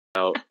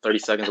about 30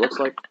 seconds, looks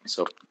like.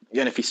 So,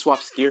 again, if he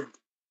swaps gear,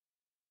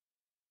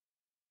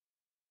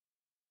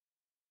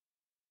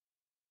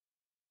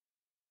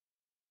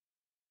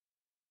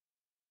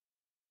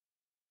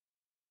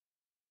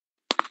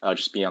 I'll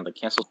just be on the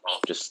cancel.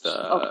 Just,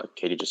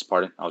 Katie, just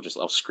pardon.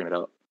 I'll scream it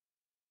out.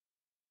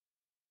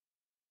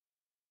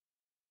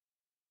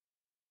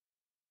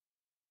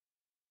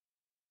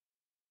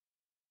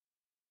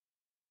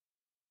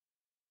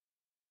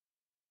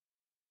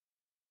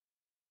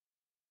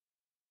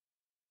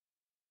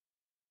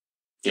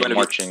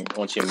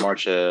 Once you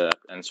march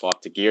and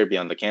swap to gear, be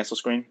on the cancel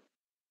screen.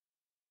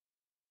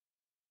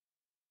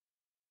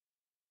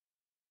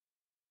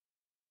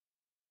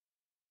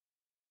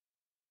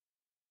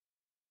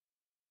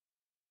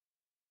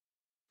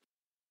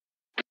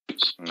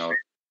 No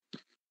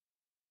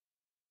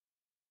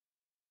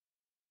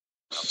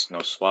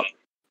swap.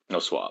 No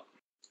swap.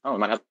 Oh, we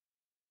might have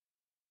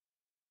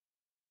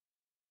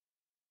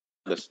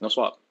this. No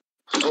swap.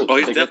 Oh,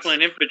 he's definitely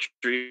an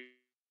infantry.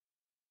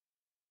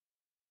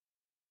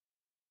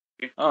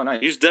 Oh, nice.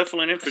 He's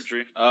definitely an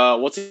infantry.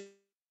 What's he?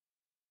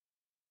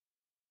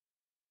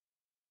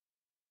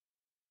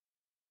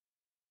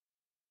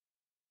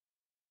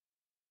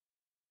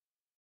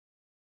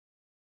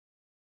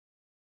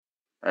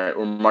 All right,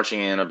 we're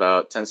marching in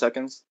about 10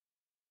 seconds.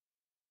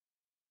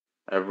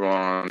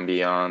 Everyone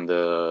be on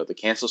the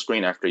cancel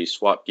screen after you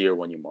swap gear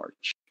when you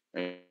march.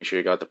 Make sure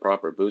you got the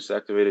proper boost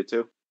activated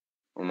too.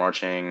 We're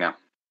marching now.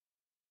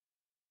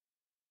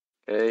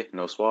 Okay,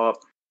 no swap.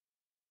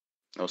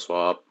 No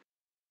swap.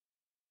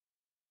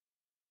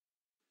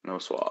 No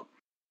swap.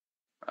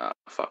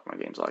 Fuck, my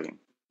game's lagging.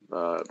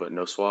 But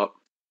no swap.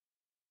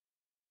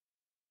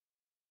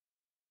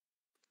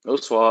 No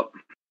swap.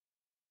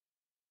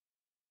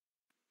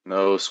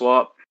 No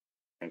swap.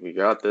 I think we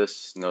got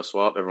this. No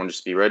swap. Everyone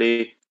just be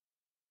ready.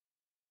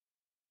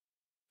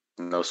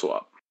 No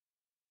swap.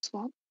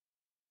 Swap.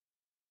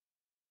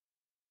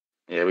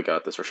 Yeah, we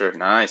got this for sure.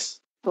 Nice.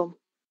 Boom.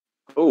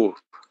 Oh,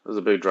 that was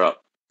a big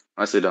drop.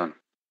 Nicely done.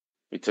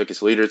 We took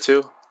his leader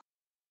too.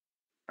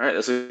 All right,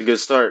 that's a good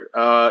start.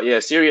 Yeah,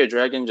 Syria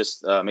Dragon.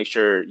 Just make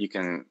sure you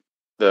can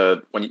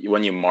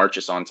when you march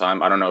it's on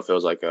time. I don't know if it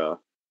was like a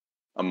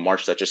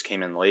march that just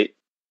came in late,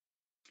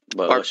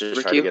 but let's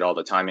just try to get all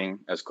the timing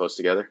as close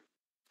together.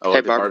 Oh,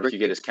 hey, did Barbecue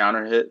get his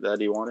counter hit that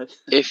he wanted?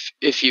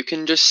 If you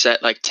can just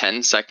set like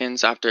 10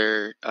 seconds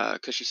after,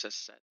 because she says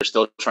set. They're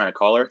still trying to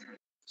call her,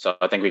 so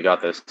I think we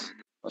got this.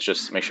 Let's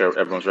just make sure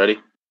everyone's ready.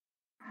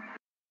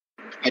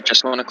 I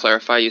just want to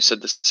clarify, you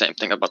said the same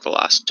thing about the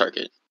last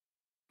target.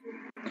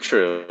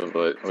 True,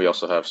 but we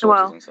also have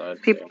sources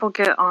inside. People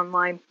get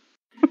online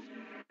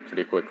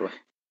pretty quickly.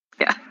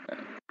 Yeah.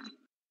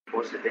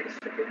 What's the next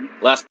again?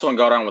 Last one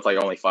got on with like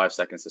only 5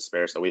 seconds to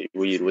spare, so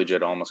we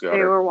legit almost got They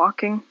her. were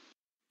walking.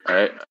 All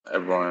right,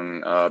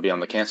 everyone, be on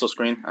the cancel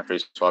screen after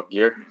you swap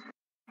gear.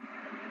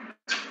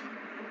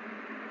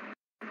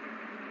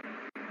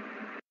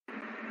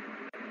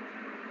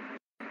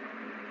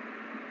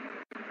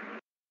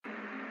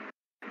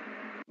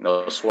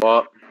 No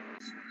swap.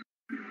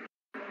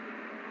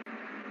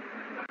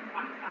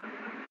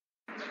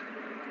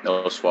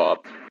 No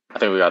swap. I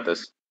think we got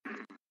this.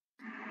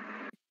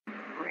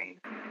 Great.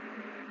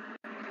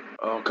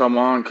 Oh, come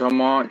on,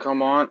 come on,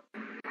 come on.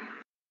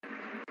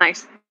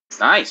 Nice.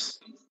 Nice.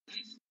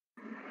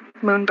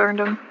 Moon burned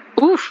him.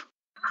 Oof.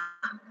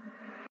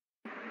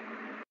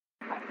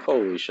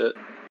 Holy shit.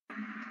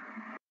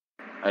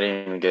 I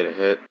didn't even get a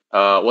hit.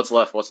 What's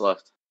left? What's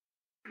left?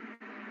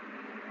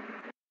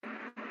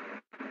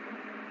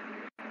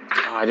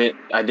 Oh,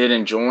 I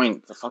didn't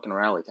join the fucking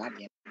rally. God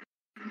damn.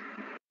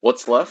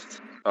 What's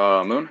left?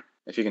 Moon,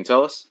 if you can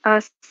tell us.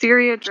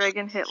 Syria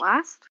Dragon hit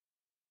last.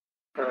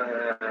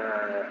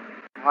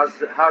 Has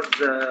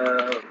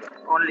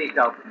only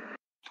Cav.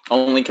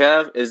 Only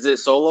Cav? Is it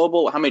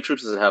soloable? How many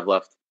troops does it have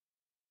left?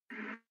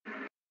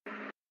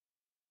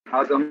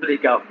 Has only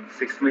Cav.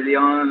 6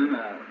 million,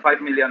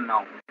 5 million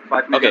now.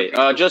 5 million.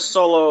 Okay, just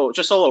solo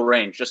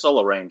range. Just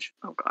solo range.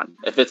 Oh god.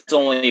 If it's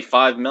only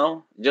 5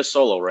 mil, just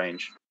solo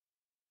range.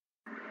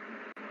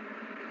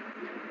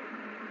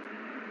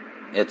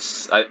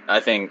 I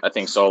think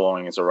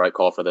soloing is the right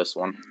call for this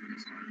one.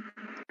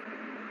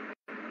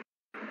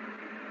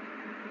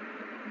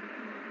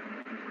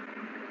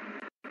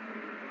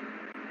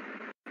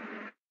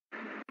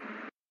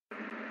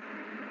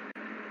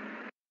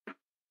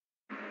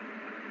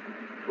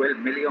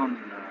 $12 million.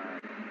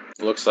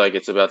 Looks like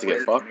it's about to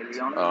get fucked.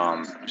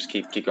 Million. Just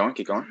keep going.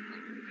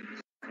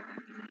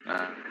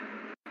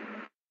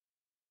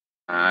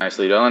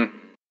 Nicely done.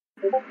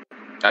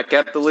 I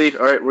kept the lead.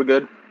 All right, we're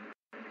good.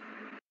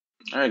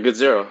 All right, good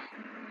 0.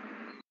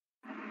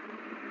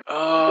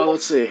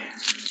 Let's see.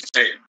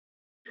 Hey.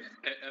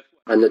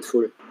 I'm not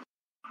full.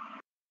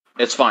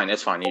 It's fine.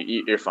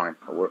 You're fine.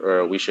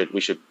 We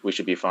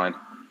should be fine.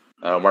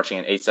 Marching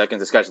in 8 seconds.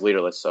 This guy's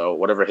leaderless, so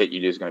whatever hit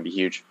you do is going to be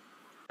huge.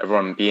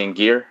 Everyone be in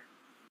gear.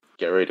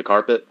 Get ready to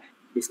carpet.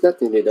 It's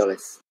not in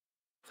leaderless.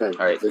 Fine.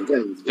 All right.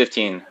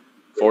 15,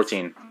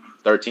 14,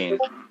 13,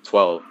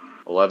 12,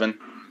 11,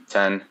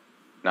 10,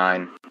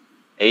 9,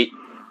 8,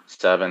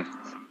 7,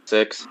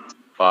 6,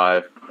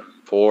 5,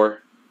 4,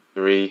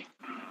 3,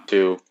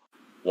 2,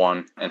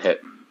 1, and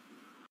hit.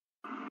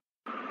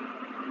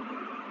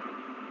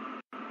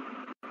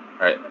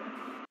 Alright.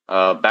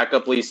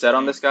 Backup Lee set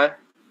on this guy.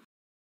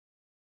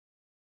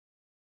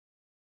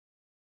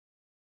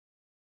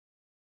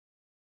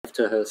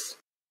 After us.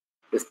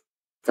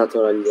 Start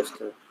already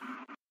after.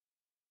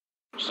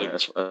 Fine.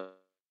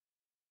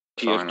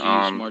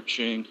 TFT's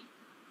marching.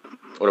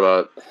 What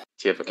about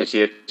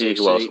TFT?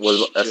 Who else?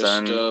 What about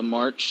SN? Just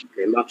march.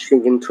 Okay,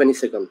 marching in 20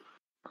 seconds.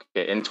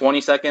 Okay, in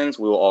 20 seconds,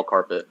 we will all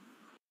carpet.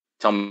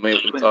 Tell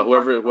me,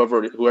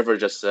 whoever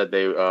just said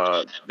they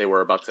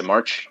were about to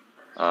march,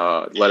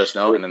 let us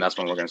know, and then that's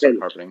when we're gonna start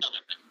carpeting.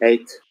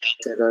 8,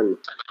 7,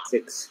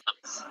 6.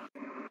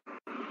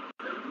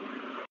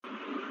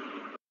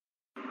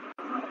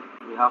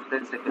 We have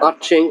 10 seconds.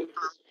 Marching.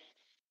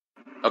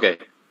 Okay,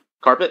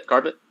 carpet.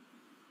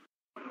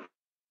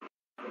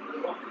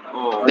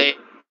 Oh, They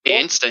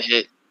insta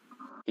hit.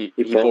 He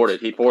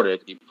boarded. He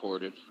ported. He's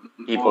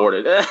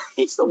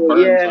so Oh,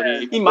 burned.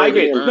 yeah. He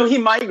migrated. Burned. No, he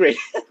migrated.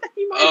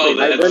 He Oh,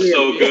 migrated. that's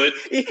so good.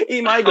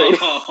 He migrated.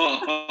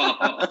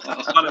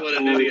 What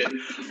an idiot.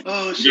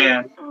 Oh, shit.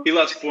 yeah. He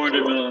lost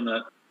 400 mil on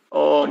that.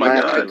 Oh my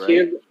I god.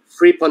 killed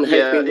 3.8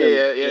 Yeah,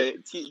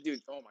 million.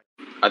 Dude, oh my.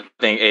 I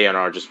think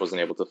ANR just wasn't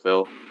able to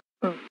fill.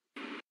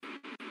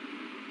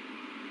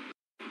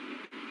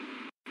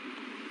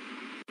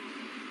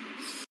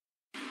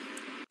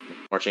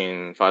 Marching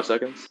in 5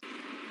 seconds.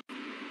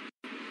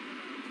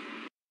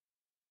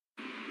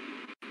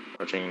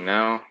 Marching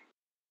now.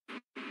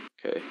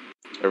 Okay.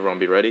 Everyone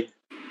be ready.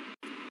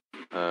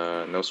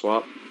 No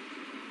swap.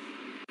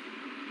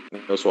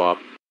 No swap.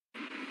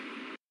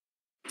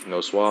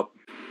 No swap.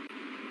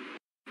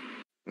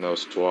 No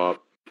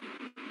swap.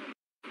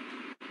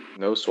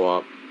 No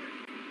swap.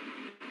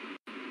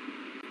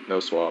 No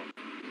swap.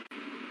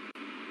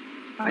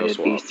 I No did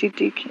swap.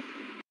 BCD.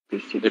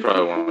 They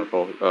probably want to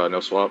pull. No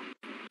swap.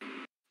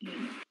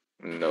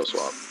 No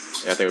swap.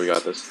 Yeah, I think we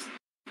got this.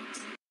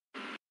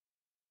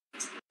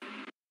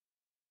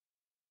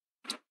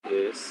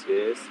 Yes.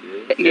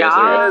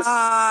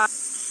 Yeah.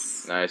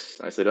 Nice.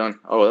 Nicely done.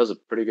 Oh, that was a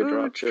pretty good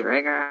drop, too.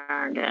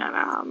 Trigger. Get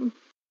him.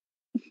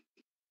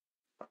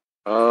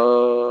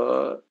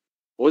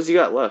 What has he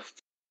got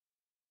left?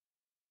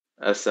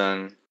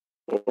 SN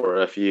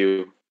or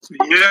FU?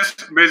 Yes,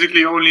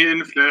 basically only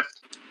Inf left.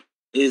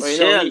 He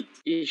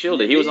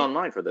shielded. He was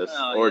online for this.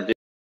 Oh, or yeah. did